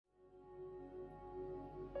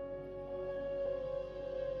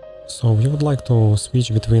So if you would like to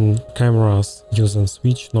switch between cameras using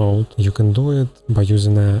Switch Node, you can do it by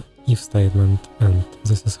using a if statement, and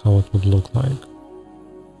this is how it would look like.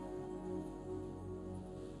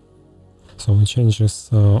 So it changes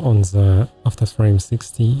on the, after frame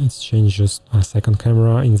 60, it changes a second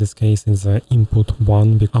camera, in this case in the input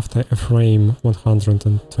 1, after a frame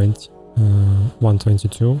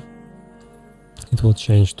 122, it will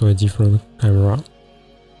change to a different camera.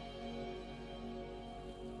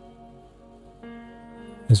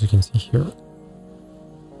 As you can see here.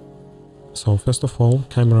 So first of all,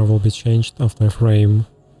 camera will be changed after frame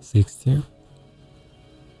 60.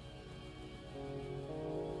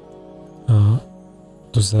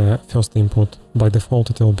 To the first input, by default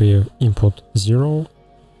it will be input 0,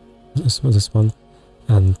 this one,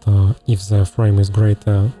 and if the frame is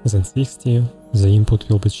greater than 60, the input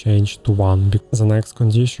will be changed to 1. The next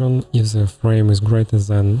condition, if the frame is greater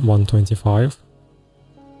than 125,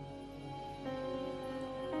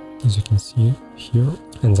 as you can see here,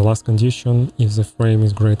 and the last condition, if the frame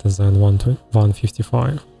is greater than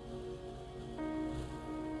 155,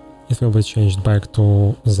 it will be changed back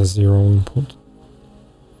to the 0 input,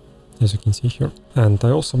 as you can see here. And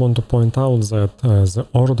I also want to point out that the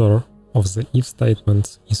order of the if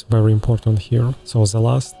statements is very important here. So the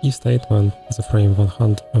last if statement, the frame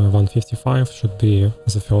 155, should be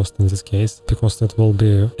the first in this case, because it will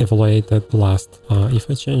be evaluated last. If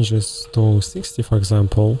I change this to 60, for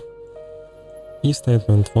example, if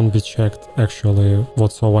statement won't be checked actually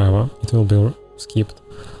whatsoever, it will be skipped,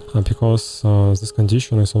 because this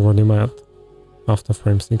condition is already met after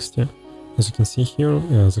frame 60. As you can see here,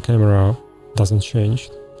 the camera doesn't change.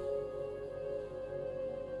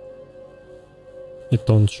 It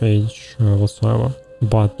don't change whatsoever.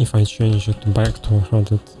 But if I change it back to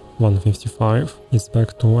 155, it's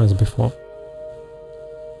back to as before.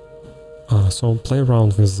 So play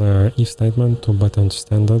around with the if statement to better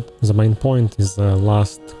understand it. The main point is the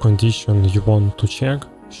last condition you want to check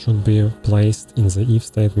should be placed in the if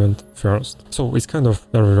statement first. So it's kind of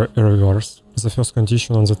a reverse. The first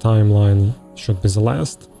condition on the timeline should be the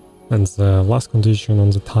last, and the last condition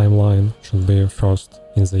on the timeline should be first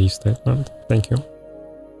in the if statement. Thank you.